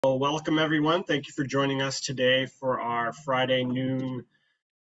Well, welcome everyone. Thank you for joining us today for our Friday noon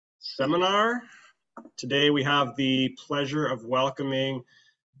seminar. Today we have the pleasure of welcoming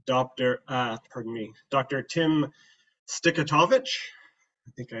Dr. Tim Szczykutowicz.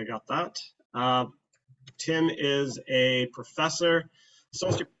 I think I got that. Tim is a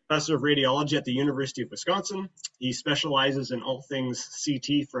associate professor of radiology at the University of Wisconsin. He specializes in all things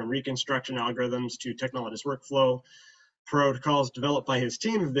CT, from reconstruction algorithms to technologist workflow. Protocols developed by his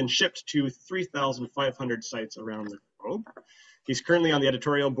team have been shipped to 3,500 sites around the globe. He's currently on the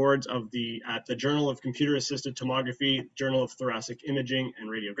editorial boards of at the Journal of Computer Assisted Tomography, Journal of Thoracic Imaging and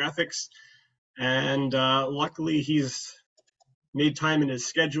Radiographics. And luckily, he's made time in his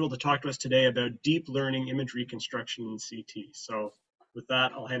schedule to talk to us today about deep learning image reconstruction in CT. So with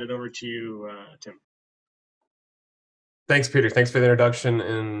that, I'll hand it over to you, Tim. Thanks, Peter. Thanks for the introduction.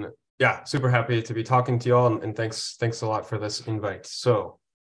 And yeah, super happy to be talking to you all, and thanks a lot for this invite. So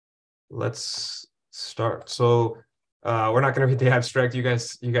let's start. So we're not going to read the abstract. You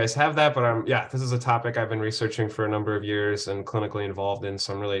guys have that, but this is a topic I've been researching for a number of years and clinically involved in.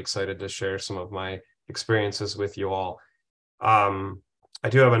 So I'm really excited to share some of my experiences with you all. I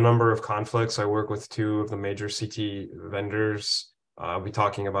do have a number of conflicts. I work with two of the major CT vendors. I'll be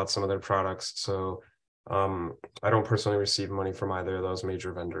talking about some of their products. So I don't personally receive money from either of those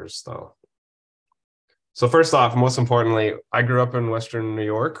major vendors, though. So first off, most importantly, I grew up in Western New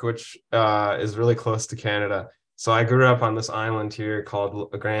York, which is really close to Canada. So I grew up on this island here called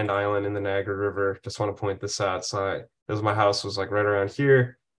a Grand Island in the Niagara River. Just want to point this out. So my house was like right around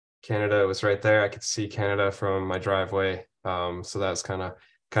here. Canada was right there. I could see Canada from my driveway. So that's kind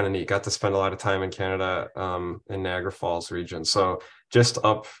of neat. Got to spend a lot of time in Canada, in Niagara Falls region. So just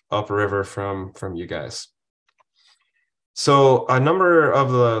up river from you guys. So a number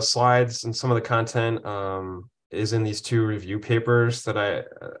of the slides and some of the content is in these two review papers that I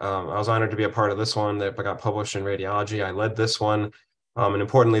was honored to be a part of. This one that got published in Radiology. I led this one. And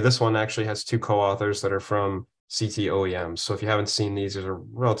importantly, this one actually has two co-authors that are from CT OEMs. So if you haven't seen these are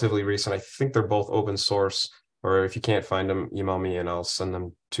relatively recent. I think they're both open source, or if you can't find them, email me and I'll send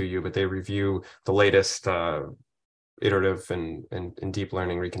them to you. But they review the latest iterative and deep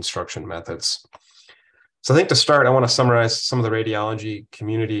learning reconstruction methods. So I think to start, I want to summarize some of the radiology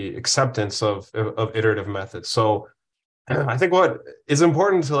community acceptance of iterative methods. So I think what is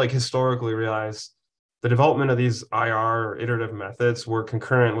important to historically realize, the development of these IR or iterative methods were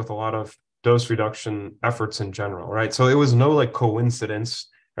concurrent with a lot of dose reduction efforts in general, right? So it was no coincidence,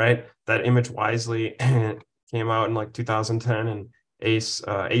 right, that Image Wisely came out in 2010, and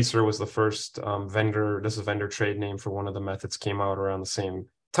Acer was the first vendor. This is a vendor trade name for one of the methods, came out around the same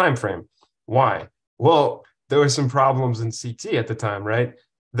time frame. Why? Well, there were some problems in CT at the time, right?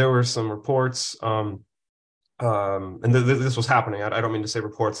 There were some reports, and this was happening. I don't mean to say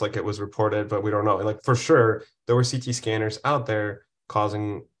reports like it was reported, but we don't know. For sure, there were CT scanners out there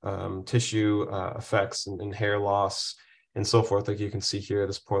causing tissue effects and hair loss and so forth. Like you can see here,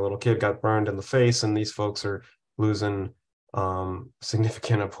 this poor little kid got burned in the face, and these folks are losing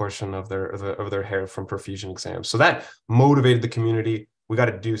significant portion of their hair from perfusion exams. So that motivated the community. We got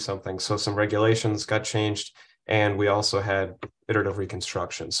to do something. So some regulations got changed, and we also had iterative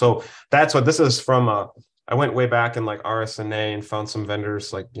reconstruction. So that's what this is from. I went way back in RSNA and found some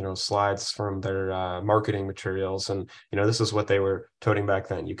vendors slides from their marketing materials, and this is what they were toting back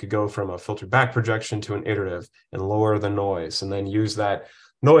then. You could go from a filtered back projection to an iterative and lower the noise, and then use that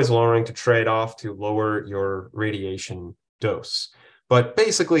noise lowering to trade off to lower your radiation dose. But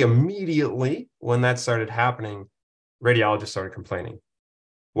basically immediately when that started happening, radiologists started complaining.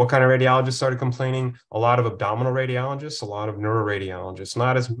 What kind of radiologists started complaining? A lot of abdominal radiologists, a lot of neuroradiologists,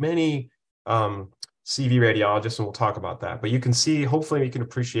 not as many CV radiologists, and we'll talk about that. But you can see, hopefully you can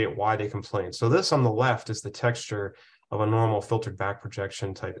appreciate why they complain. So this on the left is the texture of a normal filtered back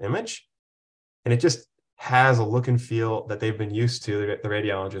projection type image. And it just has a look and feel that they've been used to, the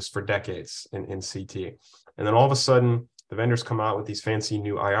radiologists, for decades in CT. And then all of a sudden, the vendors come out with these fancy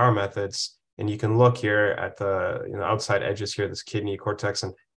new IR methods. And you can look here at the outside edges here, this kidney cortex,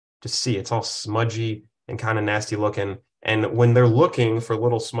 and just see it's all smudgy and kind of nasty looking. And when they're looking for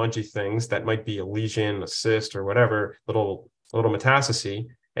little smudgy things that might be a lesion, a cyst, or whatever, little metastasis,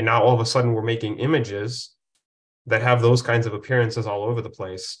 and now all of a sudden we're making images that have those kinds of appearances all over the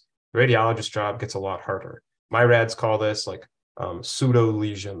place, the radiologist's job gets a lot harder. My rads call this pseudo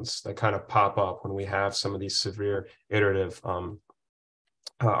lesions that kind of pop up when we have some of these severe iterative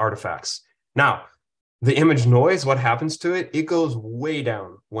artifacts. Now, The image noise, what happens to it? It goes way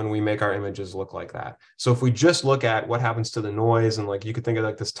down when we make our images look like that. So if we just look at what happens to the noise, and like you could think of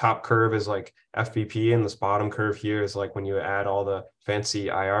like this top curve is like FBP and this bottom curve here is like when you add all the fancy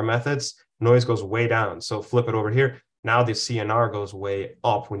IR methods, noise goes way down. So flip it over here. Now the CNR goes way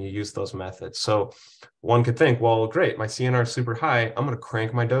up when you use those methods. So one could think, well, great, my CNR is super high. I'm going to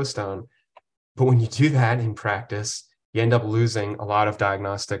crank my dose down. But when you do that in practice, you end up losing a lot of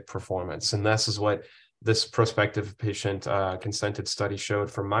diagnostic performance. And this is what this prospective patient consented study showed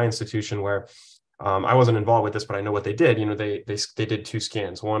from my institution, where I wasn't involved with this, but I know what they did. You know, they did 2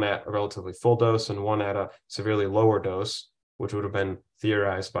 scans, one at a relatively full dose and one at a severely lower dose, which would have been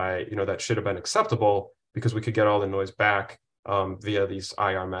theorized by, you know, that should have been acceptable because we could get all the noise back via these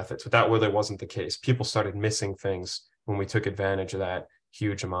IR methods. But that really wasn't the case. People started missing things when we took advantage of that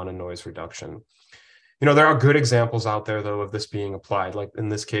huge amount of noise reduction. You know, there are good examples out there, though, of this being applied. Like in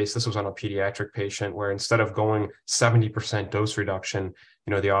this case, this was on a pediatric patient where instead of going 70% dose reduction,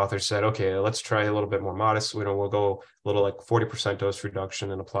 you know, the author said, okay, let's try a little bit more modest. You know, we'll go a little like 40% dose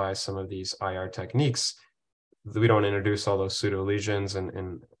reduction and apply some of these IR techniques. We don't introduce all those pseudo lesions,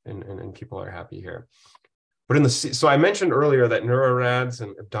 and people are happy here. But in the, so I mentioned earlier that neurorads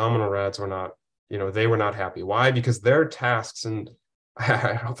and abdominal rads were not, you know, they were not happy. Why? Because their tasks, and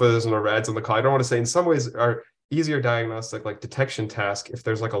hopefully there's no rads on the call, I don't want to say, in some ways are easier diagnostic, like detection task, if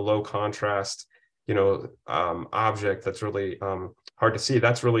there's like a low contrast, you know, object that's really hard to see.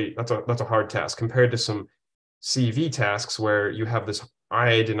 That's a hard task compared to some CV tasks where you have this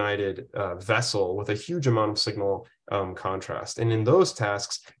iodinated vessel with a huge amount of signal contrast. And in those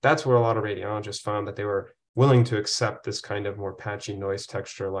tasks, that's where a lot of radiologists found that they were willing to accept this kind of more patchy noise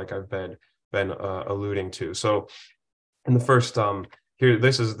texture, like I've been alluding to. So in the first here,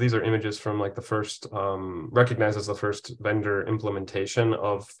 these are images from like the first recognized as the first vendor implementation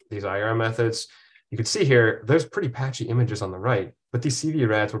of these IR methods. You can see here, there's pretty patchy images on the right, but these CV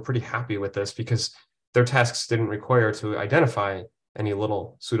rads were pretty happy with this because their tasks didn't require to identify any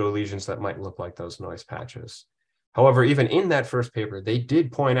little pseudo lesions that might look like those noise patches. However, even in that first paper, they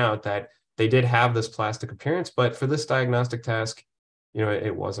did point out that they did have this plastic appearance, but for this diagnostic task, you know,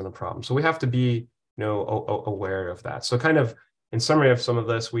 it wasn't a problem. So we have to be, you know, aware of that. So kind of in summary of some of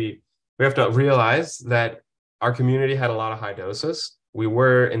this, we have to realize that our community had a lot of high doses. We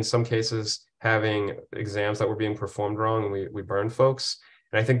were, in some cases, having exams that were being performed wrong, and we burned folks.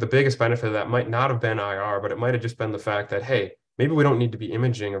 And I think the biggest benefit of that might not have been IR, but it might have just been the fact that, hey, maybe we don't need to be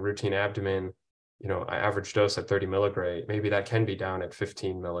imaging a routine abdomen, you know, average dose at 30 milligray. Maybe that can be down at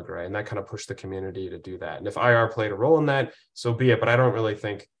 15 milligray, and that kind of pushed the community to do that. And if IR played a role in that, so be it. But I don't really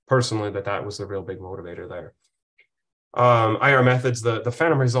think personally that was the real big motivator there. IR methods, the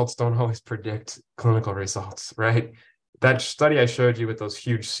phantom results don't always predict clinical results, right? That study I showed you with those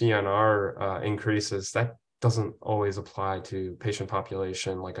huge CNR increases, that doesn't always apply to patient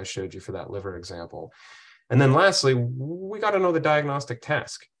population like I showed you for that liver example. And then lastly, we got to know the diagnostic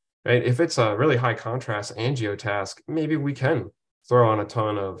task, right? If it's a really high contrast angio task, maybe we can throw on a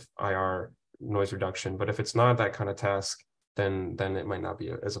ton of IR noise reduction. But if it's not that kind of task, then it might not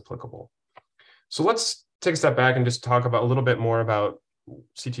be as applicable. So let's take a step back and just talk about a little bit more about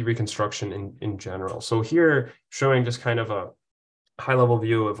CT reconstruction in general. So here, showing just kind of a high-level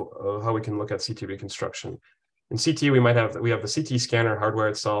view of how we can look at CT reconstruction. In CT, we have the CT scanner hardware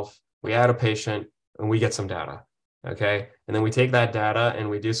itself. We add a patient, and we get some data, okay? And then we take that data and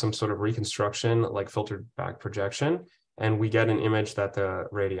we do some sort of reconstruction, like filtered back projection, and we get an image that the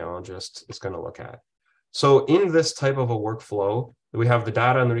radiologist is going to look at. So in this type of a workflow, we have the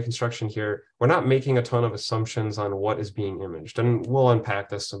data and the reconstruction here. We're not making a ton of assumptions on what is being imaged, and we'll unpack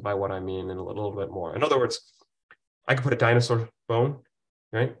this by what I mean in a little bit more. In other words, I could put a dinosaur bone,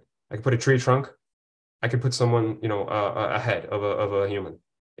 right? I could put a tree trunk. I could put someone, you know, a head of a human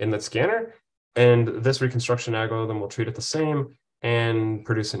in the scanner, and this reconstruction algorithm will treat it the same and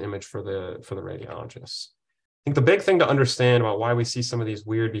produce an image for the radiologists. I think the big thing to understand about why we see some of these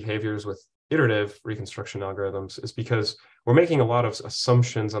weird behaviors with iterative reconstruction algorithms is because we're making a lot of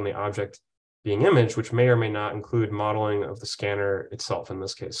assumptions on the object being imaged, which may or may not include modeling of the scanner itself in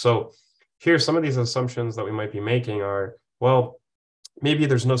this case. So here, some of these assumptions that we might be making are, well, maybe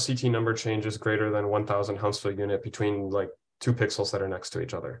there's no CT number changes greater than 1,000 Hounsfield unit between like 2 pixels that are next to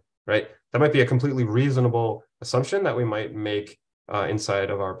each other, right? That might be a completely reasonable assumption that we might make inside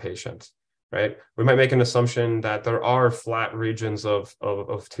of our patient, right? We might make an assumption that there are flat regions of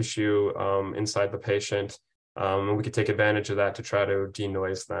tissue inside the patient, and we could take advantage of that to try to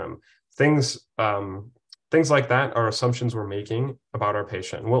denoise them. Things like that are assumptions we're making about our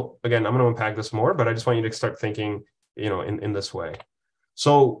patient. Well, again, I'm going to unpack this more, but I just want you to start thinking, you know, in this way.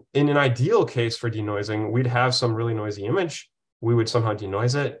 So in an ideal case for denoising, we'd have some really noisy image. We would somehow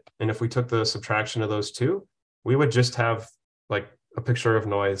denoise it. And if we took the subtraction of those two, we would just have like a picture of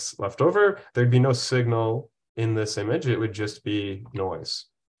noise left over. There'd be no signal in this image. It would just be noise.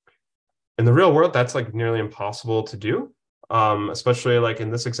 In the real world, that's like nearly impossible to do. Especially like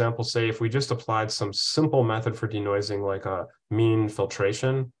in this example, say if we just applied some simple method for denoising like a mean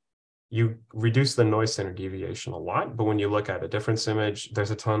filtration, you reduce the noise standard deviation a lot, but when you look at a difference image,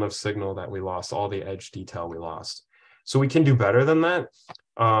 there's a ton of signal that we lost, all the edge detail we lost. So we can do better than that.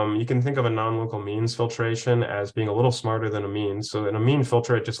 You can think of a non-local means filtration as being a little smarter than a mean. So in a mean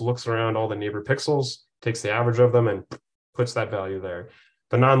filter, it just looks around all the neighbor pixels, takes the average of them and puts that value there.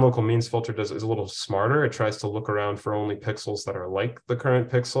 The non-local means filter is a little smarter. It tries to look around for only pixels that are like the current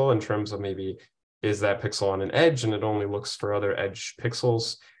pixel in terms of maybe is that pixel on an edge, and it only looks for other edge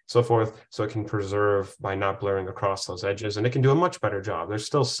pixels, so forth, so it can preserve by not blurring across those edges, and it can do a much better job. There's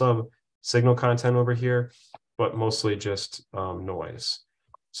still some signal content over here, but mostly just noise.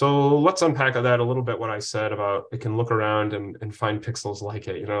 So let's unpack that a little bit, what I said about it can look around and find pixels like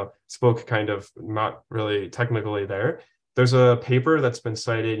it, spoke kind of not really technically there. There's a paper that's been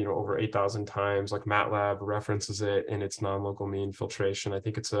cited, over 8,000 times, like MATLAB references it in its non-local mean filtration. I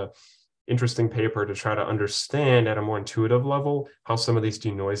think it's a interesting paper to try to understand at a more intuitive level how some of these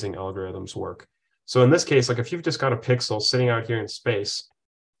denoising algorithms work. So in this case, like if you've just got a pixel sitting out here in space,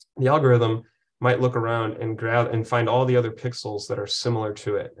 the algorithm might look around and grab and find all the other pixels that are similar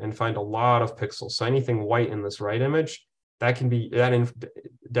to it and find a lot of pixels. So anything white in this right image,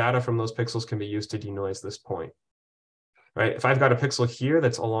 data from those pixels can be used to denoise this point. Right? If I've got a pixel here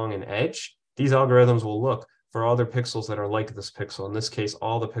that's along an edge, these algorithms will look for all their pixels that are like this pixel. In this case,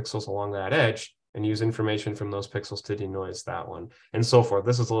 all the pixels along that edge, and use information from those pixels to denoise that one, and so forth.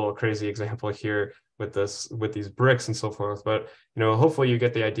 This is a little crazy example here with these bricks and so forth, but hopefully you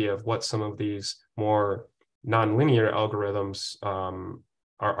get the idea of what some of these more nonlinear algorithms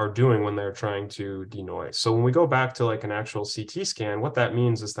are doing when they're trying to denoise. So when we go back to like an actual CT scan, what that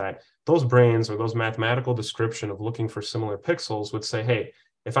means is that those brains or those mathematical description of looking for similar pixels would say, hey,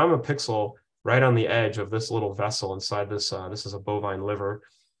 if I'm a pixel right on the edge of this little vessel inside this, this is a bovine liver,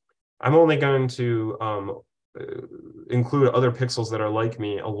 I'm only going to include other pixels that are like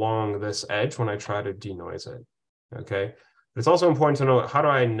me along this edge when I try to denoise it, okay? But it's also important to know, how do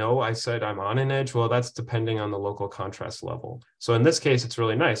I know I said I'm on an edge? Well, that's depending on the local contrast level. So in this case, it's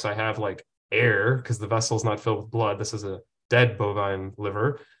really nice. I have like air because the vessel is not filled with blood. This is a dead bovine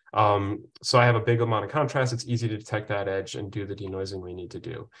liver. So I have a big amount of contrast. It's easy to detect that edge and do the denoising we need to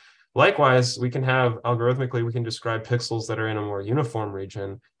do. Likewise, we can have algorithmically, we can describe pixels that are in a more uniform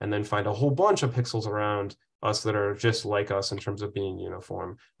region and then find a whole bunch of pixels around us that are just like us in terms of being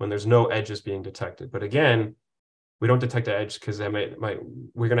uniform when there's no edges being detected. But again, we don't detect an edge because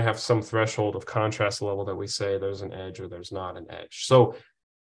we're going to have some threshold of contrast level that we say there's an edge or there's not an edge. So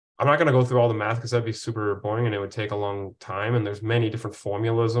I'm not going to go through all the math because that'd be super boring and it would take a long time. And there's many different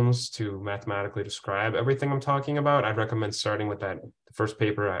formalisms to mathematically describe everything I'm talking about. I'd recommend starting with that first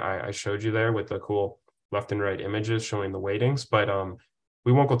paper I showed you there with the cool left and right images showing the weightings. But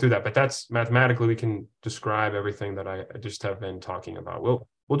we won't go through that. But that's mathematically, we can describe everything that I just have been talking about.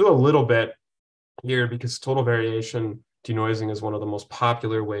 We'll do a little bit here because total variation denoising is one of the most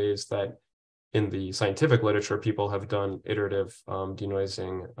popular ways that in the scientific literature people have done iterative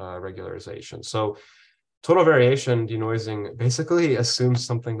denoising regularization. So total variation denoising basically assumes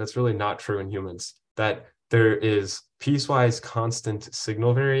something that's really not true in humans, that there is piecewise constant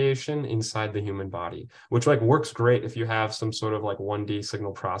signal variation inside the human body, which like works great if you have some sort of like 1D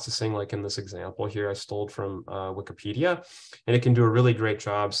signal processing, like in this example here I stole from Wikipedia, and it can do a really great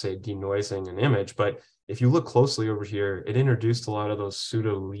job, say, denoising an image. But if you look closely over here, it introduced a lot of those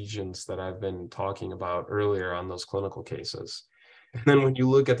pseudo lesions that I've been talking about earlier on those clinical cases. And then when you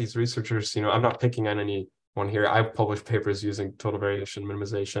look at these researchers, I'm not picking on anyone here. I've published papers using total variation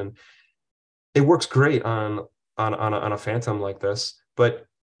minimization. It works great on a phantom like this, but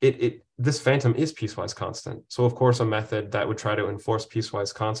this phantom is piecewise constant. So of course, a method that would try to enforce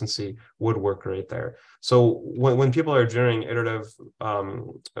piecewise constancy would work great there. So when people are doing iterative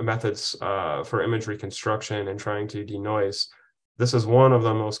methods for image reconstruction and trying to denoise, this is one of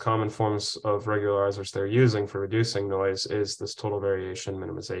the most common forms of regularizers they're using for reducing noise, is this total variation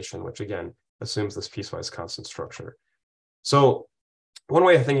minimization, which again assumes this piecewise constant structure. So one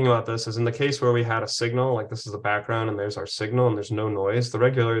way of thinking about this is in the case where we had a signal, like this is the background and there's our signal and there's no noise, the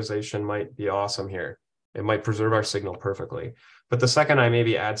regularization might be awesome here. It might preserve our signal perfectly. But the second I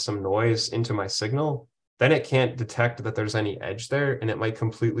maybe add some noise into my signal, then it can't detect that there's any edge there and it might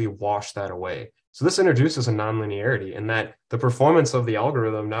completely wash that away. So this introduces a nonlinearity in that the performance of the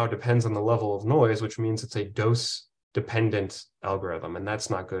algorithm now depends on the level of noise, which means it's a dose-dependent algorithm, and that's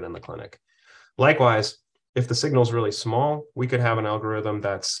not good in the clinic. Likewise, if the signal is really small, we could have an algorithm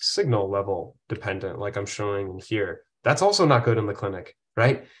that's signal level dependent, like I'm showing here. That's also not good in the clinic,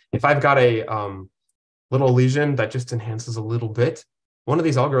 right? If I've got a little lesion that just enhances a little bit, one of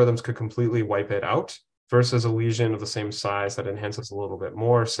these algorithms could completely wipe it out versus a lesion of the same size that enhances a little bit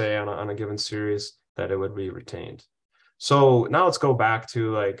more, say on a given series, that it would be retained. So now let's go back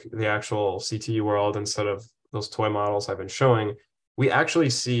to like the actual CT world instead of those toy models I've been showing. We actually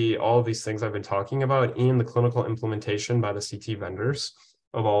see all of these things I've been talking about in the clinical implementation by the CT vendors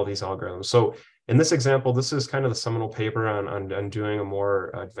of all of these algorithms. So in this example, this is kind of the seminal paper on doing a more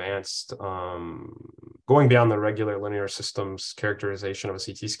advanced, going beyond the regular linear systems characterization of a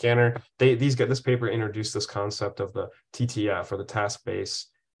CT scanner. This paper introduced this concept of the TTF, or the task-based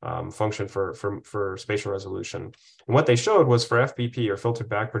function for spatial resolution. And what they showed was for FBP, or filtered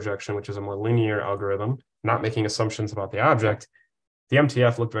back projection, which is a more linear algorithm, not making assumptions about the object, the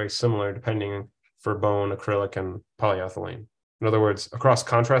MTF looked very similar depending for bone, acrylic, and polyethylene. In other words, across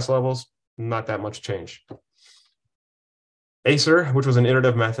contrast levels, not that much change. ACER, which was an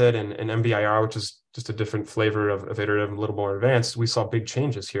iterative method, and MBIR, which is just a different flavor of iterative, a little more advanced, we saw big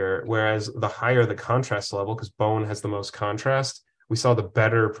changes here. Whereas the higher the contrast level, because bone has the most contrast, we saw the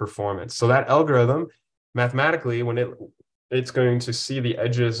better performance. So that algorithm, mathematically, when it's going to see the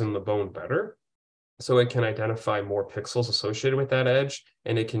edges in the bone better, so it can identify more pixels associated with that edge,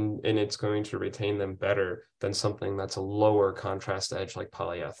 and it's going to retain them better than something that's a lower contrast edge like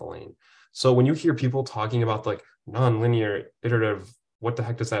polyethylene. So when you hear people talking about like nonlinear iterative, what the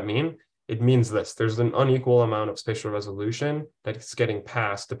heck does that mean? It means this: there's an unequal amount of spatial resolution that's getting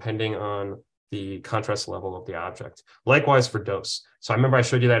passed depending on the contrast level of the object. Likewise for dose. So I remember I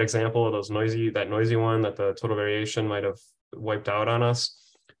showed you that example of that noisy one that the total variation might have wiped out on us.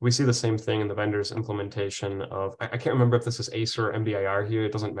 We see the same thing in the vendor's implementation of, I can't remember if this is ACER or MBIR here,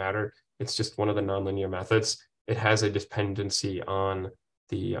 it doesn't matter. It's just one of the nonlinear methods. It has a dependency on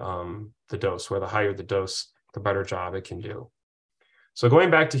the dose, where the higher the dose, the better job it can do. So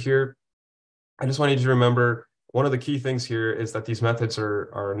going back to here, I just wanted you to remember one of the key things here is that these methods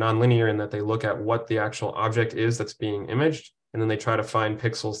are nonlinear in that they look at what the actual object is that's being imaged, and then they try to find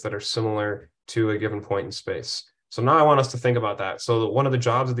pixels that are similar to a given point in space. So now I want us to think about that. So one of the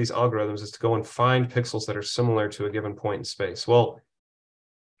jobs of these algorithms is to go and find pixels that are similar to a given point in space. Well,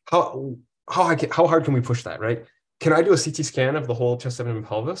 how hard can we push that, right? Can I do a CT scan of the whole chest, abdomen, and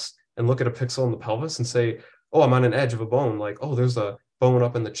pelvis and look at a pixel in the pelvis and say, oh, I'm on an edge of a bone, like, oh, there's a bone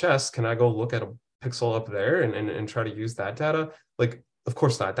up in the chest. Can I go look at a pixel up there and try to use that data? Like, of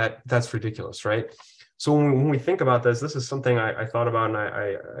course not. That's ridiculous, right? So when we think about this is something I thought about, and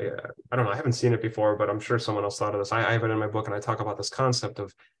I don't know, I haven't seen it before, but I'm sure someone else thought of this. I have it in my book, and I talk about this concept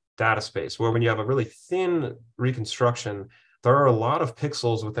of data space, where when you have a really thin reconstruction, there are a lot of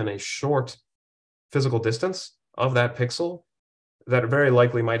pixels within a short physical distance of that pixel that very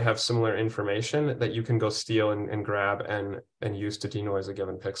likely might have similar information that you can go steal and grab and use to denoise a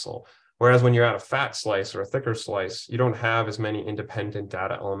given pixel. Whereas when you're at a fat slice or a thicker slice, you don't have as many independent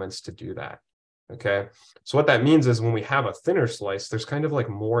data elements to do that. Okay, so what that means is when we have a thinner slice, there's kind of like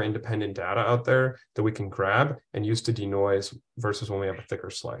more independent data out there that we can grab and use to denoise versus when we have a thicker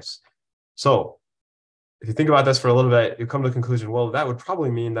slice. So if you think about this for a little bit, you come to the conclusion, well, that would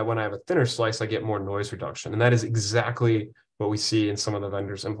probably mean that when I have a thinner slice, I get more noise reduction. And that is exactly what we see in some of the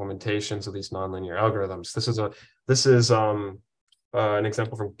vendors' implementations of these nonlinear algorithms. This is an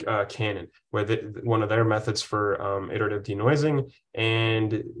example from Canon, where one of their methods for iterative denoising,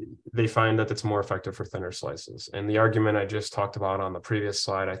 and they find that it's more effective for thinner slices. And the argument I just talked about on the previous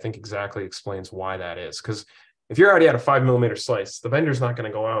slide, I think exactly explains why that is. Because if you're already at a 5mm slice, the vendor's not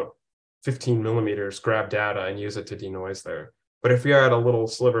going to go out 15 millimeters, grab data, and use it to denoise there. But if you're at a little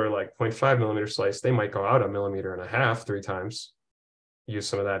sliver like 0.5mm slice, they might go out 1.5 millimeters 3 times, use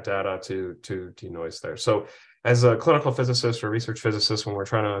some of that data to denoise there. So as a clinical physicist or research physicist, when we're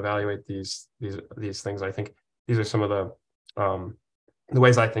trying to evaluate these things, I think these are some of the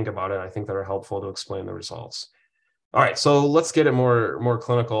ways I think about it. I think that are helpful to explain the results. All right, so let's get it more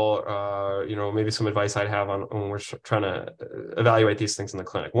clinical. Maybe some advice I'd have on when we're trying to evaluate these things in the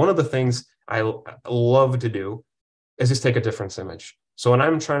clinic. One of the things I love to do is just take a difference image. So when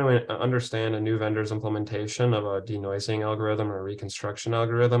I'm trying to understand a new vendor's implementation of a denoising algorithm or a reconstruction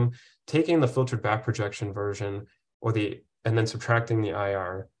algorithm, taking the filtered back projection version and then subtracting the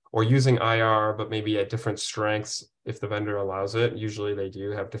IR, or using IR, but maybe at different strengths if the vendor allows it. Usually they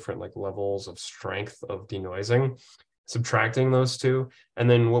do have different like levels of strength of denoising. subtracting those two. And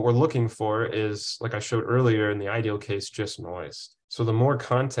then what we're looking for is, like I showed earlier, in the ideal case, just noise. So the more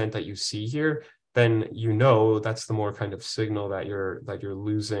content that you see here, then you know that's the more kind of signal that you're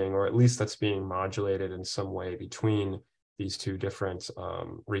losing, or at least that's being modulated in some way between these two different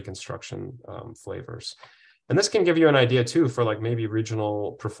reconstruction flavors. And this can give you an idea too for like maybe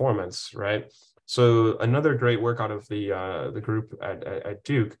regional performance, right? So another great work out of the group at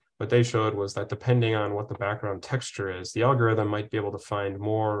Duke, what they showed was that depending on what the background texture is, the algorithm might be able to find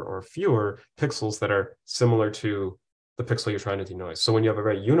more or fewer pixels that are similar to the pixel you're trying to denoise. So when you have a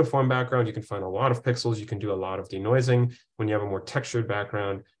very uniform background, you can find a lot of pixels, you can do a lot of denoising. When you have a more textured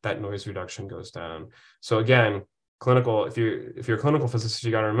background, that noise reduction goes down. So again, clinical, if you're a clinical physicist,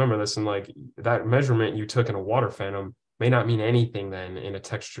 you got to remember this, and like that measurement you took in a water phantom may not mean anything then in a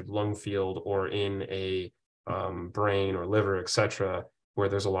textured lung field or in a brain or liver, etc., where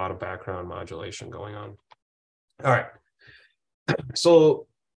there's a lot of background modulation going on. All right. So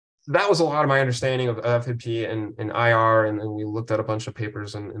that was a lot of my understanding of FFP and IR, and we looked at a bunch of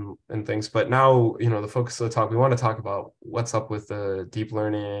papers and things. But now, the focus of the talk, we want to talk about what's up with the deep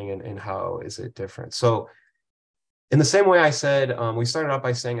learning and how is it different. So in the same way I said, we started out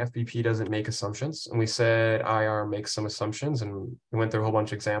by saying FBP doesn't make assumptions, and we said IR makes some assumptions, and we went through a whole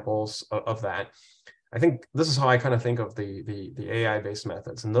bunch of examples of that. I think this is how I kind of think of the AI-based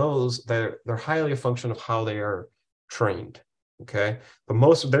methods, and those they're highly a function of how they are trained. Okay, but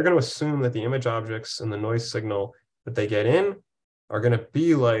they're going to assume that the image objects and the noise signal that they get in are going to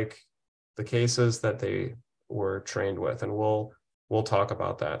be like the cases that they were trained with, and we'll talk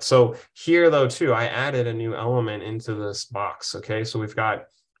about that. So here, though, too, I added a new element into this box. Okay, so we've got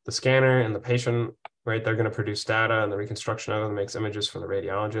the scanner and the patient, right? They're going to produce data, and the reconstruction algorithm makes images for the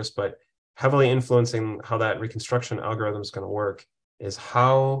radiologist. But heavily influencing how that reconstruction algorithm is going to work is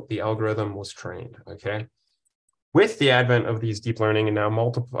how the algorithm was trained. Okay, with the advent of these deep learning, and now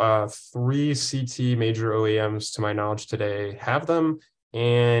multiple 3 CT major OEMs, to my knowledge today, have them.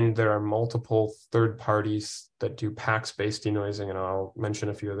 And there are multiple third parties that do PACS-based denoising, and I'll mention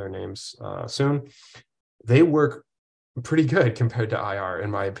a few of their names soon. They work pretty good compared to IR, in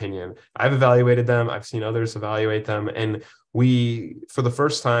my opinion. I've evaluated them. I've seen others evaluate them. And we, for the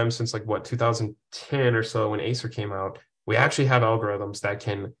first time since 2010 or so, when Acer came out, we actually have algorithms that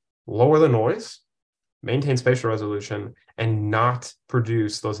can lower the noise, maintain spatial resolution, and not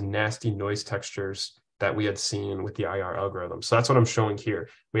produce those nasty noise textures that we had seen with the IR algorithm. So that's what I'm showing here.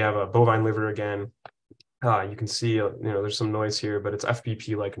 We have a bovine liver again. You can see, there's some noise here, but it's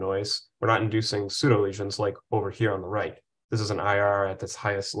FBP-like noise. We're not inducing pseudo lesions like over here on the right. This is an IR at this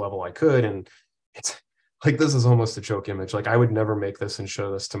highest level I could, and it's like, this is almost a joke image. Like, I would never make this and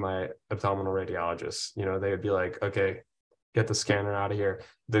show this to my abdominal radiologists. They would be like, okay, get the scanner out of here.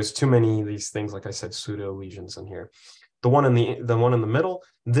 There's too many of these things, like I said, pseudo lesions in here. The one in the middle,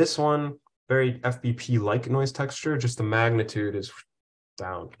 this one, very FBP-like noise texture, just the magnitude is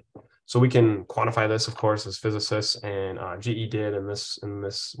down. So we can quantify this, of course, as physicists, and GE did in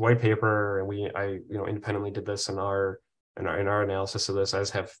this white paper, and I independently did this in our analysis of this, as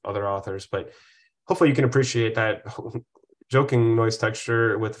have other authors. But hopefully you can appreciate that joking noise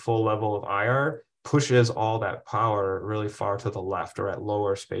texture with full level of IR pushes all that power really far to the left or at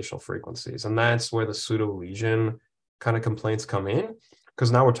lower spatial frequencies. And that's where the pseudo lesion kind of complaints come in,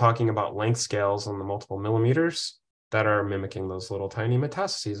 because now we're talking about length scales on the multiple millimeters that are mimicking those little tiny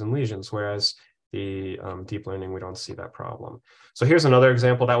metastases and lesions, whereas the deep learning, we don't see that problem. So here's another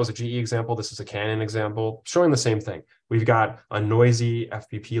example. That was a GE example. This is a Canon example showing the same thing. We've got a noisy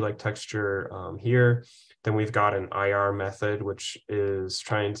FBP-like texture here. Then we've got an IR method, which is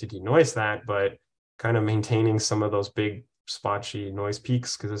trying to denoise that, but kind of maintaining some of those big spotchy noise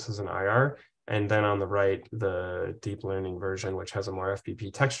peaks, because this is an IR. And then on the right, the deep learning version, which has a more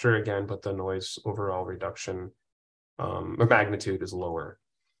FBP texture again, but the noise overall reduction or magnitude is lower.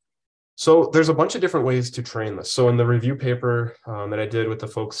 So there's a bunch of different ways to train this. So in the review paper that I did with the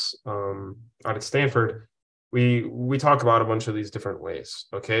folks out at Stanford, we talk about a bunch of these different ways.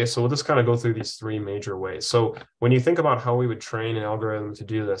 Okay, so we'll just kind of go through these 3 major ways. So when you think about how we would train an algorithm to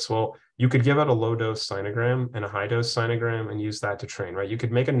do this, well, you could give it a low dose sinogram and a high dose sinogram and use that to train, right? You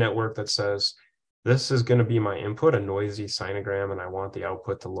could make a network that says, this is going to be my input, a noisy sinogram, and I want the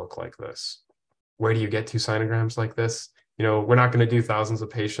output to look like this. Where do you get 2 sinograms like this? We're not going to do thousands of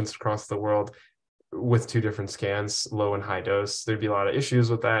patients across the world with 2 different scans, low and high dose. There'd be a lot of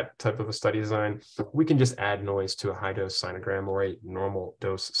issues with that type of a study design. We can just add noise to a high dose sinogram or a normal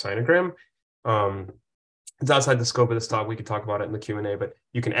dose sinogram. It's outside the scope of this talk. We could talk about it in the Q&A, but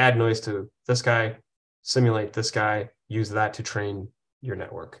you can add noise to this guy, simulate this guy, use that to train your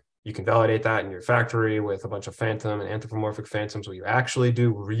network. You can validate that in your factory with a bunch of phantom and anthropomorphic phantoms where you actually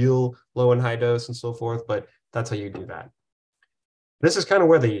do real low and high dose and so forth, but that's how you do that. This is kind of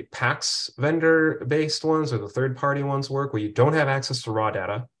where the PACS vendor-based ones or the third-party ones work, where you don't have access to raw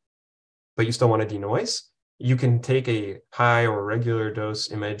data, but you still want to denoise. You can take a high or regular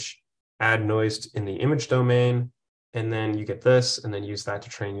dose image, add noise in the image domain, and then you get this, and then use that to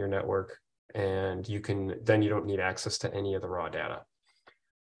train your network. And you don't need access to any of the raw data.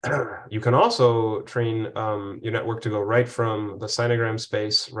 You can also train your network to go right from the sinogram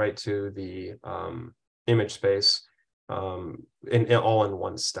space right to the image space all in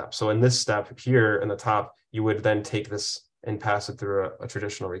one step. So in this step here in the top, you would then take this and pass it through a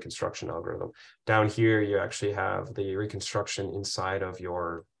traditional reconstruction algorithm. Down here, you actually have the reconstruction inside of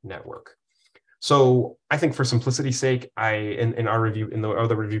your network. So I think for simplicity's sake, in our review, in the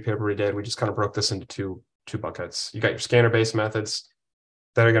other review paper we did, we just kind of broke this into two buckets. You got your scanner-based methods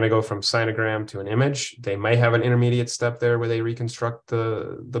that are going to go from sinogram to an image. They might have an intermediate step there where they reconstruct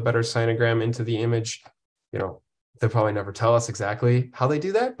the better sinogram into the image. You know, they'll probably never tell us exactly how they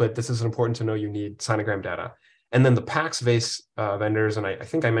do that, but this is important to know. You need sinogram data. And then the PACS-based vendors, and I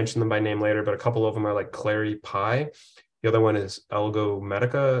think I mentioned them by name later, but a couple of them are like Clary Pi. The other one is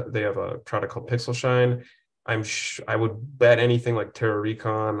Algomedica. They have a product called PixelShine. I would bet anything like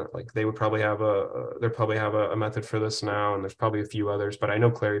TerraRecon, like they would probably have a method for this now, and there's probably a few others, but I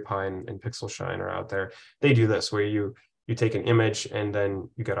know Clary Pi and PixelShine are out there. They do this where you take an image and then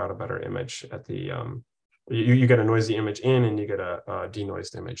you get out a better image at the you get a noisy image in and you get a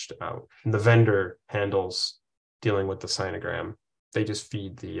denoised image out. And the vendor handles dealing with the sinogram. They just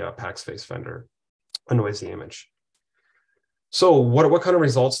feed the PACS-based vendor a noisy image. So what kind of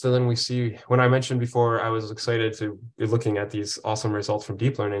results then we see? When I mentioned before, I was excited to be looking at these awesome results from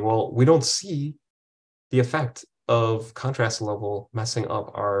deep learning. Well, we don't see the effect of contrast level messing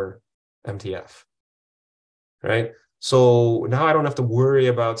up our MTF, right? So now I don't have to worry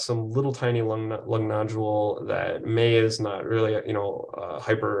about some little tiny lung nodule that is not really,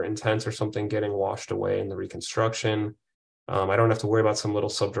 hyper intense or something getting washed away in the reconstruction. I don't have to worry about some little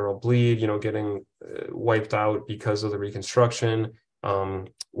subdural bleed, getting wiped out because of the reconstruction.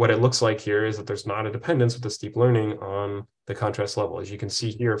 What it looks like here is that there's not a dependence with this deep learning on the contrast level. As you can see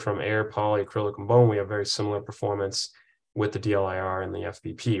here from air, poly, acrylic, and bone, we have very similar performance with the DLIR and the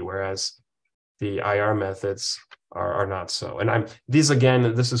FBP, whereas the IR methods are not so. And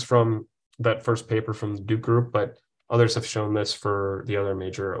this is from that first paper from the Duke group, but others have shown this for the other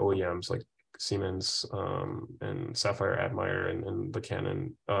major OEMs like Siemens and Sapphire Admire and the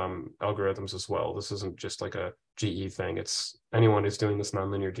Canon algorithms as well. This isn't just like a GE thing. It's anyone who's doing this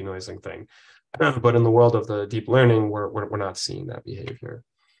nonlinear denoising thing. But in the world of the deep learning, we're not seeing that behavior.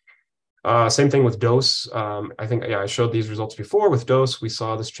 Same thing with dose. I think, I showed these results before. With dose, we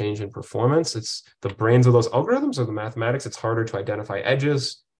saw this change in performance. It's the brains of those algorithms or the mathematics. It's harder to identify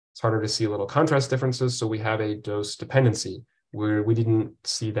edges. It's harder to see little contrast differences. So we have a dose dependency where we didn't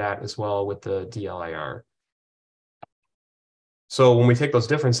see that as well with the DLIR. So when we take those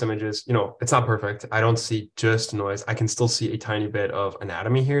difference images, it's not perfect. I don't see just noise. I can still see a tiny bit of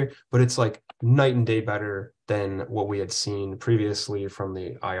anatomy here, but it's like night and day better than what we had seen previously from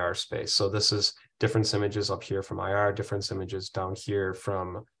the IR space. So this is difference images up here from IR, difference images down here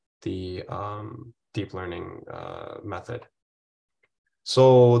from the deep learning method.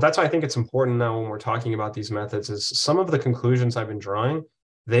 So that's why I think it's important now when we're talking about these methods is some of the conclusions I've been drawing,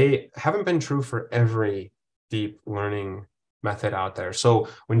 they haven't been true for every deep learning method out there. So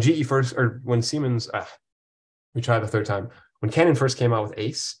when Siemens, we tried the third time, when Canon first came out with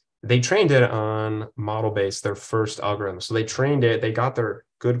ACE, they trained it on model-based, their first algorithm. So they trained it, they got their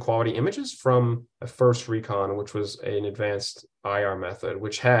good quality images from a first recon, which was an advanced IR method,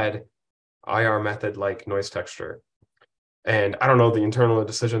 which had IR method like noise texture. And I don't know the internal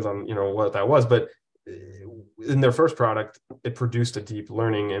decisions on what that was, but in their first product, it produced a deep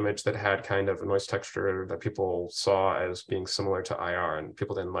learning image that had kind of a noise texture that people saw as being similar to IR, and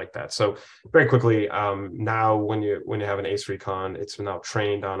people didn't like that. So very quickly, now when you have an ACE recon, it's now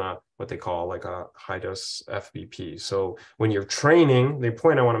trained on what they call like a high dose FBP. So when you're training, the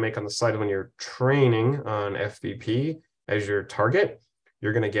point I want to make on the slide is when you're training on FBP as your target,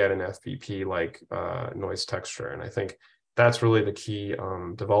 you're going to get an FBP like noise texture, and I think that's really the key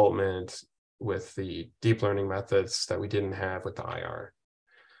development with the deep learning methods that we didn't have with the IR.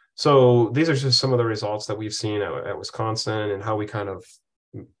 So these are just some of the results that we've seen at Wisconsin and how we kind of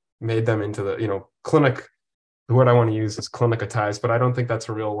made them into the, clinic. The word I want to use is clinicatized, but I don't think that's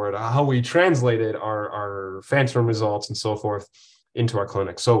a real word. How we translated our phantom results and so forth into our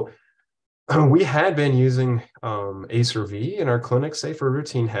clinic. So we had been using Acer V in our clinic, say for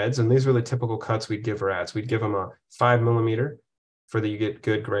routine heads, and these were the typical cuts we'd give rats. We'd give them a 5 mm for that you get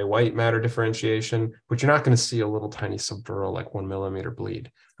good gray-white matter differentiation, but you're not going to see a little tiny subdural like 1 mm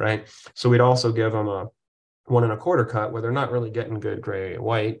bleed, right? So we'd also give them a 1 1/4 cut where they're not really getting good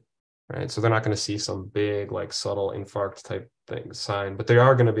gray-white, right? So they're not going to see some big like subtle infarct type thing sign, but they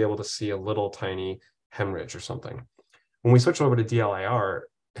are going to be able to see a little tiny hemorrhage or something. When we switch over to DLIR,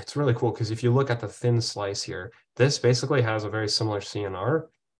 it's really cool because if you look at the thin slice here, this basically has a very similar CNR,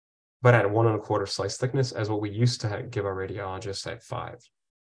 but at 1 1/4 slice thickness as what we used to give our radiologists at 5.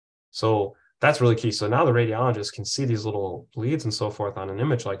 So that's really key. So now the radiologists can see these little bleeds and so forth on an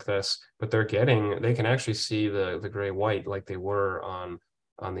image like this, but they can actually see the gray white like they were on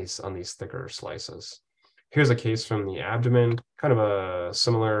these thicker slices. Here's a case from the abdomen, kind of a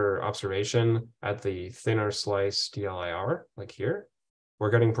similar observation at the thinner slice DLIR, like here. We're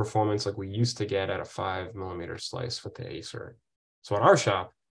getting performance like we used to get at a 5 mm slice with the Acer. So at our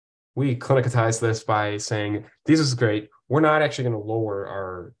shop, we clinicatize this by saying, this is great. We're not actually going to lower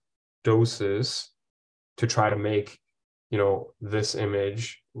our doses to try to make, this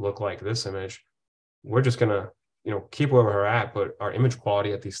image look like this image. We're just going to, keep where we're at, but our image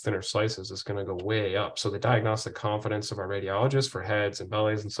quality at these thinner slices is going to go way up. So the diagnostic confidence of our radiologists for heads and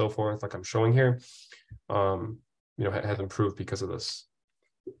bellies and so forth, like I'm showing here, has improved because of this.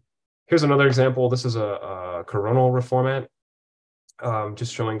 Here's another example. This is a coronal reformat,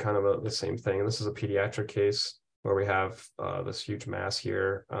 just showing kind of the same thing. This is a pediatric case where we have this huge mass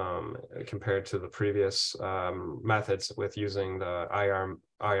here compared to the previous methods with using the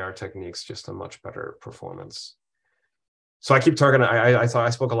IR techniques, just a much better performance. So I keep targeting, I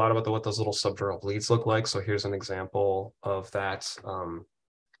spoke a lot about what those little subdural bleeds look like. So here's an example of that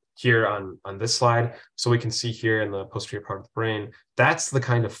here on this slide. So we can see here in the posterior part of the brain, that's the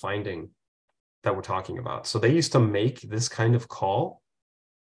kind of finding that we're talking about. So they used to make this kind of call,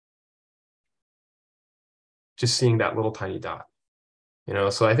 just seeing that little tiny dot,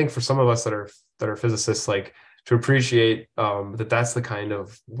 so I think for some of us that are physicists, like to appreciate that's the kind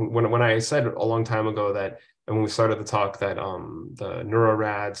of, when I said a long time ago that, and when we started the talk, that the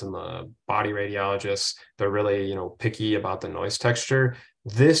neurorads and the body radiologists, they're really, picky about the noise texture.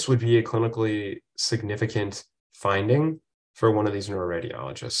 This would be a clinically significant finding for one of these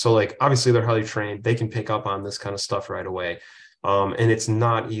neuroradiologists. So like, obviously they're highly trained. They can pick up on this kind of stuff right away. And it's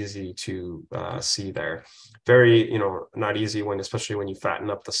not easy to see there. Very, not easy especially when you fatten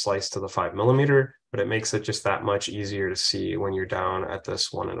up the slice to the 5 mm, but it makes it just that much easier to see when you're down at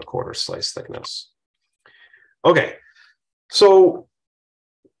this 1 1/4 slice thickness. Okay, so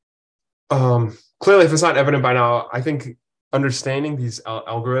clearly, if it's not evident by now, I think understanding these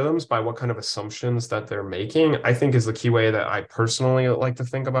algorithms by what kind of assumptions that they're making, I think is the key way that I personally like to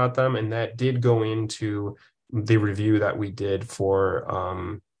think about them. And that did go into the review that we did for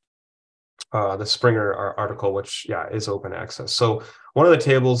the Springer article, which, is open access. So one of the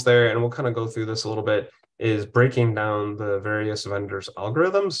tables there, and we'll kind of go through this a little bit, is breaking down the various vendors'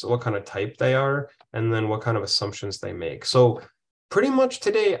 algorithms, what kind of type they are, and then what kind of assumptions they make. So pretty much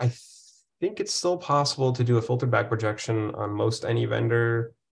today, I think it's still possible to do a filtered back projection on most any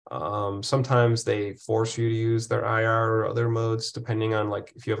vendor. Sometimes they force you to use their IR or other modes, depending on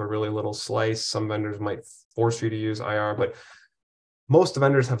like if you have a really little slice. Some vendors might force you to use IR, but most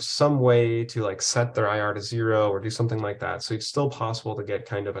vendors have some way to like set their IR to 0 or do something like that. So it's still possible to get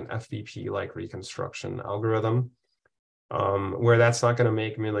kind of an FBP-like reconstruction algorithm, where that's not going to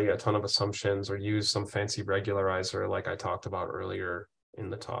make really a ton of assumptions or use some fancy regularizer like I talked about earlier in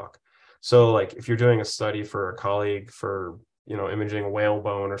the talk. So like if you're doing a study for a colleague for, imaging a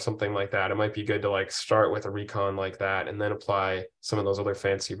whalebone or something like that, it might be good to like start with a recon like that and then apply some of those other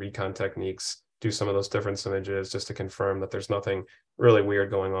fancy recon techniques, do some of those difference images just to confirm that there's nothing really weird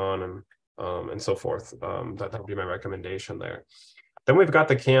going on and so forth. That would be my recommendation there. Then we've got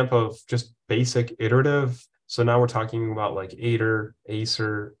the camp of just basic iterative. So now we're talking about like ATER,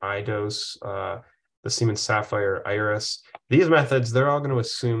 Acer, iDose, the Siemens Sapphire, Iris. These methods, they're all going to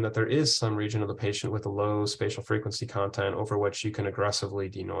assume that there is some region of the patient with a low spatial frequency content over which you can aggressively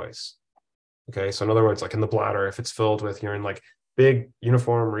denoise. Okay, so in other words, like in the bladder, if it's filled with urine, like big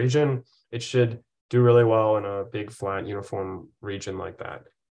uniform region, it should do really well in a big flat uniform region like that.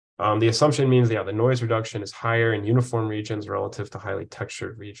 The assumption means, the noise reduction is higher in uniform regions relative to highly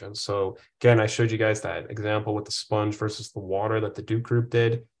textured regions. So again, I showed you guys that example with the sponge versus the water that the Duke group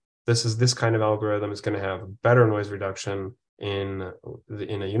did. This kind of algorithm is going to have better noise reduction in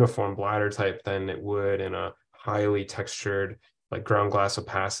a uniform bladder type than it would in a highly textured, like ground glass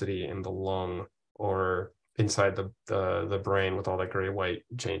opacity in the lung or inside the brain with all that gray white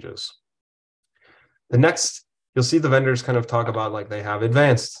changes. The next, you'll see the vendors kind of talk about like they have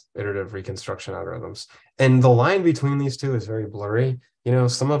advanced iterative reconstruction algorithms. And the line between these two is very blurry. You know,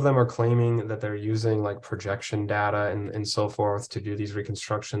 some of them are claiming that they're using like projection data and so forth to do these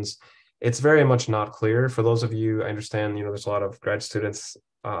reconstructions. It's very much not clear. For those of you, I understand, you know, there's a lot of grad students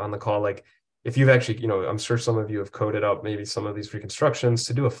on the call. Like if you've actually, you know, I'm sure some of you have coded up maybe some of these reconstructions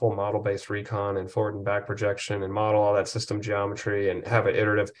to do a full model-based recon and forward and back projection and model all that system geometry and have it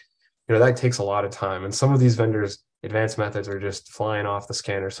iterative. You know, that takes a lot of time. And some of these vendors' advanced methods are just flying off the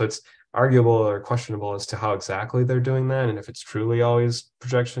scanner. So it's arguable or questionable as to how exactly they're doing that and if it's truly always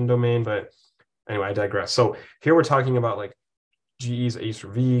projection domain. But anyway, I digress. So here we're talking about like GE's Acer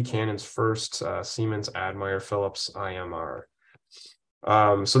V, Canon's FIRST, Siemens, Admire, Philips, IMR.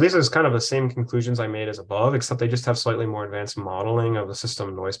 So these are kind of the same conclusions I made as above, except they just have slightly more advanced modeling of the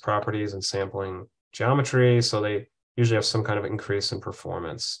system noise properties and sampling geometry. So they usually have some kind of increase in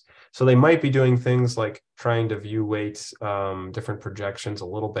performance. So they might be doing things like trying to view weight different projections a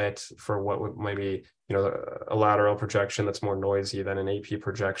little bit for what would maybe, you know, a lateral projection that's more noisy than an AP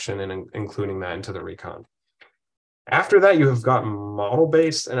projection and including that into the recon. After that, you have got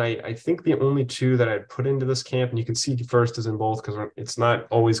model-based, and I think the only two that I'd put into this camp, and you can see FIRST is in both because it's not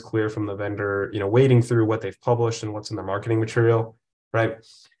always clear from the vendor, you know, wading through what they've published and what's in their marketing material, right?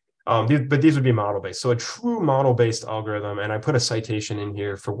 But these would be model-based. So a true model-based algorithm, and I put a citation in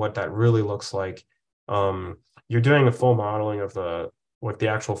here for what that really looks like. You're doing a full modeling of what the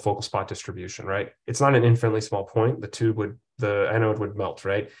actual focal spot distribution, right? It's not an infinitely small point. The anode would melt,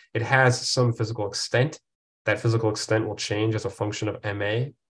 right? It has some physical extent. That physical extent will change as a function of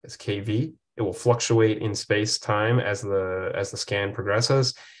MA, as KV. It will fluctuate in space-time as the scan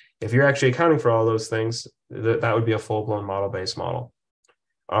progresses. If you're actually accounting for all those things, that would be a full-blown model-based model.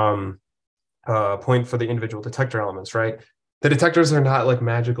 Point for the individual detector elements, right? The detectors are not like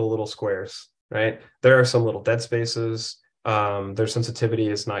magical little squares, right? There are some little dead spaces. Their sensitivity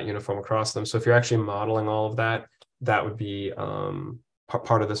is not uniform across them. So if you're actually modeling all of that, that would be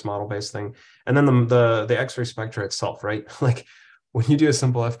part of this model-based thing. And then the X-ray spectra itself, right? Like when you do a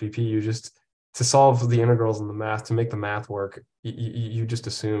simple FBP, you just, to solve the integrals in the math, to make the math work, you just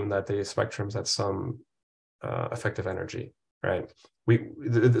assume that the spectrum's at some effective energy, right?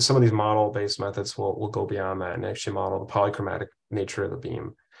 Some of these model-based methods will go beyond that and actually model the polychromatic nature of the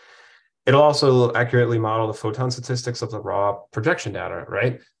beam. It'll also accurately model the photon statistics of the raw projection data,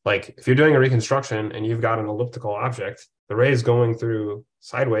 right? Like if you're doing a reconstruction and you've got an elliptical object, the ray is going through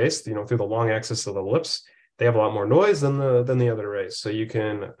sideways, you know, through the long axis of the ellipse. They have a lot more noise than the other rays. So you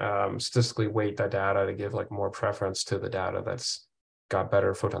can statistically weight that data to give like more preference to the data that's got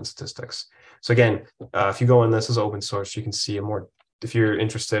better photon statistics. So again, if you go in, this is open source, you can see if you're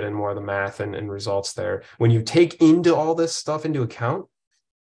interested in more of the math and results there. When you take into all this stuff into account,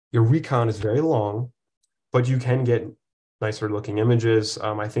 your recon is very long, but you can get nicer looking images.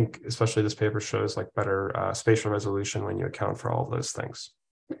 I think especially this paper shows like better spatial resolution when you account for all of those things.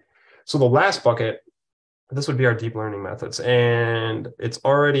 So the last bucket, this would be our deep learning methods. And it's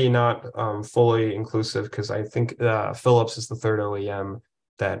already not fully inclusive because I think Philips is the third OEM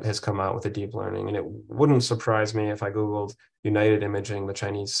that has come out with a deep learning. And it wouldn't surprise me if I Googled United Imaging, the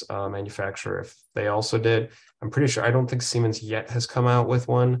Chinese manufacturer, if they also did. I'm pretty sure, I don't think Siemens yet has come out with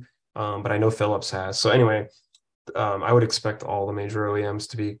one, but I know Philips has. So anyway, I would expect all the major OEMs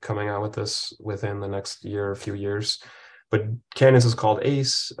to be coming out with this within the next year or few years. But Canon's is called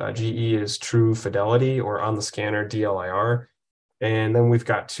ACE, GE is True Fidelity, or on the scanner DLIR. And then we've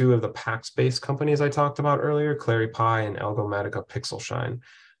got two of the PACS-based companies I talked about earlier, ClariPy and Algomedica PixelShine.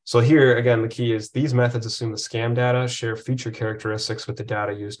 So here, again, the key is these methods assume the SCAM data share feature characteristics with the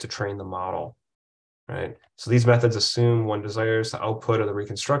data used to train the model, right? So these methods assume one desires the output of the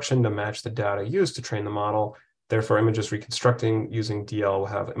reconstruction to match the data used to train the model. Therefore, images reconstructing using DL will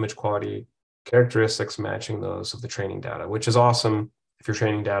have image quality characteristics matching those of the training data, which is awesome if your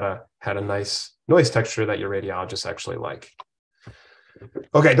training data had a nice noise texture that your radiologists actually like.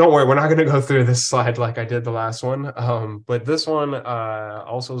 Okay, don't worry, we're not going to go through this slide like I did the last one, but this one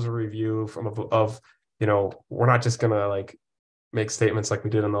also is a review of, you know, we're not just going to like make statements like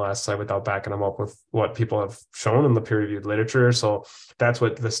we did on the last slide without backing them up with what people have shown in the peer-reviewed literature. So that's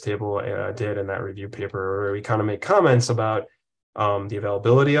what this table did in that review paper, where we kind of make comments about the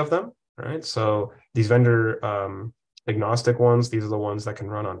availability of them, right? So these vendor agnostic ones, these are the ones that can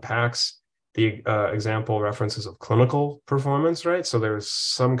run on PACS. The example references of clinical performance, right? So there's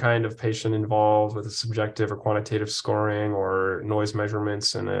some kind of patient involved with a subjective or quantitative scoring or noise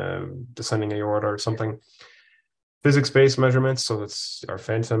measurements in a descending aorta or something. Physics-based measurements, so that's our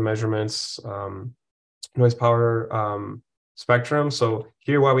phantom measurements, noise power spectrum. So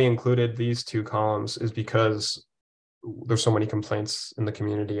here, why we included these two columns is because there's so many complaints in the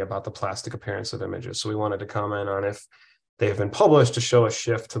community about the plastic appearance of images. So we wanted to comment on if they have been published to show a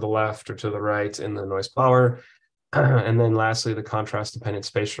shift to the left or to the right in the noise power. And then lastly, the contrast dependent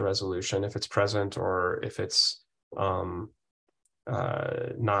spatial resolution, if it's present or if it's not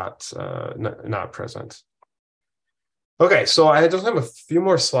present. Okay, so I just have a few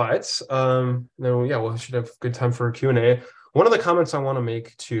more slides. Then yeah, we should have good time for Q&A. One of the comments I want to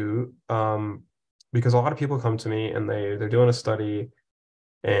make too, because a lot of people come to me and they're doing a study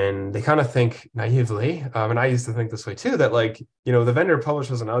and they kind of think naively, and I used to think this way too, that like, the vendor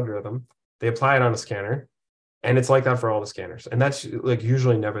publishes an algorithm, they apply it on a scanner, and it's like that for all the scanners. And that's like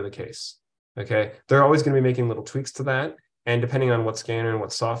usually never the case. Okay, they're always going to be making little tweaks to that. And depending on what scanner and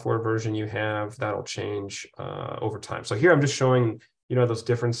what software version you have, that'll change over time. So here I'm just showing, those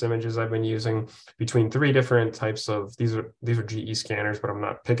difference images I've been using between 3 different types of, these are GE scanners, but I'm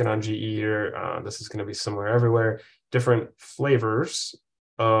not picking on GE here. This is going to be similar everywhere. Different flavors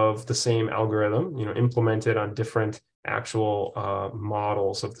of the same algorithm, implemented on different actual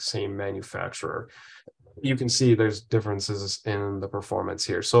models of the same manufacturer. You can see there's differences in the performance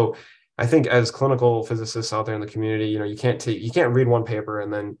here. So I think as clinical physicists out there in the community, you can't read one paper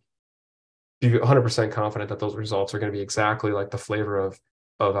and then be 100% confident that those results are going to be exactly like the flavor of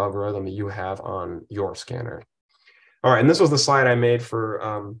algorithm that you have on your scanner. All right, and this was the slide I made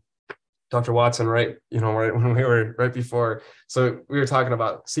for Dr. Watson, right when we were right before. So we were talking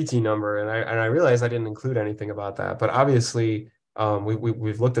about CT number, and I realized I didn't include anything about that, but obviously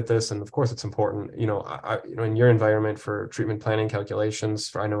we've looked at this, and of course it's important. In your environment for treatment planning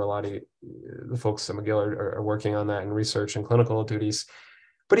calculations, I know a lot of the folks at McGill are working on that in research and clinical duties.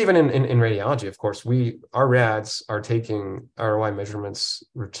 But even in radiology, of course, our rads are taking ROI measurements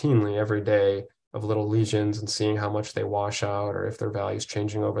routinely every day of little lesions and seeing how much they wash out, or if their value's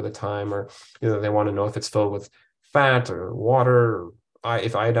changing over the time, or they want to know if it's filled with fat or water, or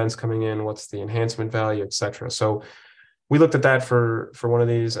if iodine's coming in, what's the enhancement value, etc. So we looked at that for one of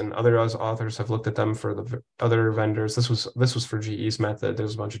these, and other authors have looked at them for the other vendors. This was for GE's method.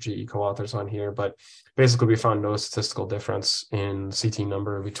 There's a bunch of GE co-authors on here, but basically we found no statistical difference in CT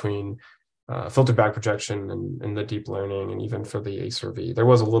number between filtered back projection and the deep learning, and even for the ACE-V. There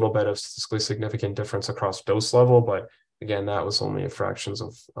was a little bit of statistically significant difference across dose level, but again, that was only fractions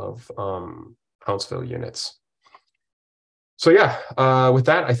of Hounsville units. So yeah, with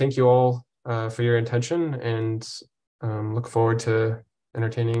that, I thank you all for your attention, and look forward to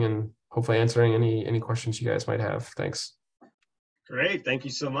entertaining and hopefully answering any questions you guys might have. Thanks. Great, thank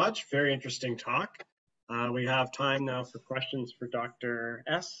you so much. Very interesting talk. We have time now for questions for Dr.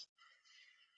 S.